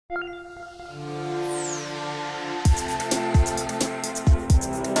The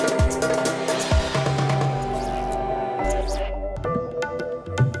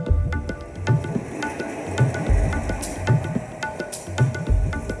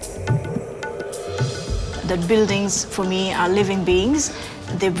buildings, for me, are living beings.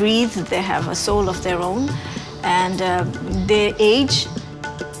 They breathe, they have a soul of their own, and they age.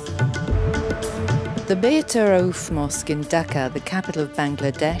 The Rouf Mosque in Dhaka, the capital of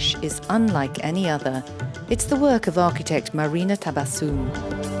Bangladesh, is unlike any other. It's the work of architect Marina Tabassum.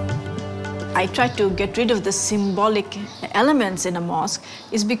 I tried to get rid of the symbolic elements in a mosque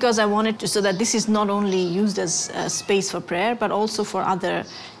is because I wanted to, so that this is not only used as a space for prayer, but also for other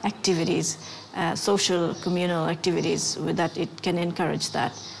activities, social, communal activities, that it can encourage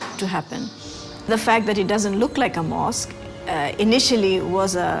that to happen. The fact that it doesn't look like a mosque initially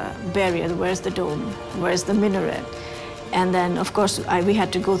was a barrier. Where's the dome? Where's the minaret? And then, of course, we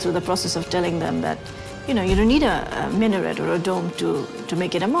had to go through the process of telling them that, you know, you don't need a minaret or a dome to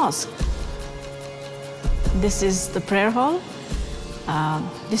make it a mosque. This is the prayer hall.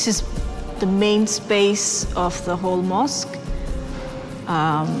 This is the main space of the whole mosque.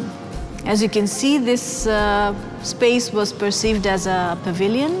 As you can see, this space was perceived as a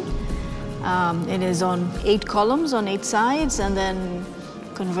pavilion. It is on 8 columns on 8 sides and then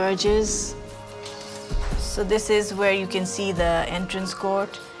converges. So this is where you can see the entrance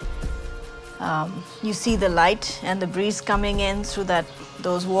court. You see the light and the breeze coming in through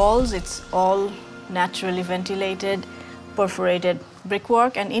those walls. It's all naturally ventilated, perforated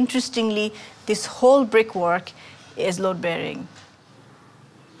brickwork, and interestingly, this whole brickwork is load-bearing.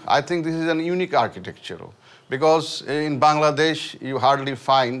 I think this is an unique architecture because in Bangladesh you hardly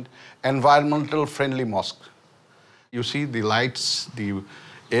find environmental friendly mosque. You see the lights, the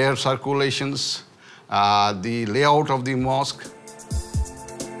air circulations, the layout of the mosque.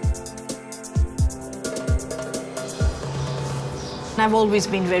 I've always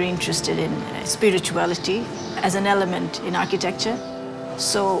been very interested in spirituality as an element in architecture.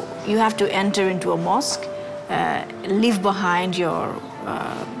 So you have to enter into a mosque, leave behind your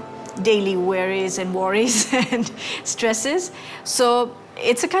daily worries and worries and stresses. So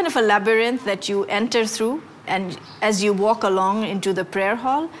it's a kind of a labyrinth that you enter through, and as you walk along into the prayer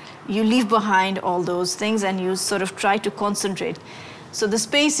hall, you leave behind all those things and you sort of try to concentrate. So the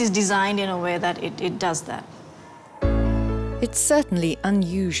space is designed in a way that it does that. It's certainly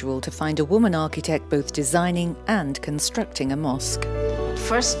unusual to find a woman architect both designing and constructing a mosque.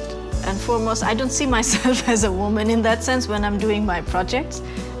 First and foremost, I don't see myself as a woman in that sense when I'm doing my projects.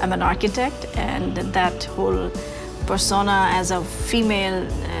 I'm an architect, and that whole persona as a female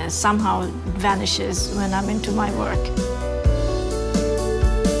somehow vanishes when I'm into my work.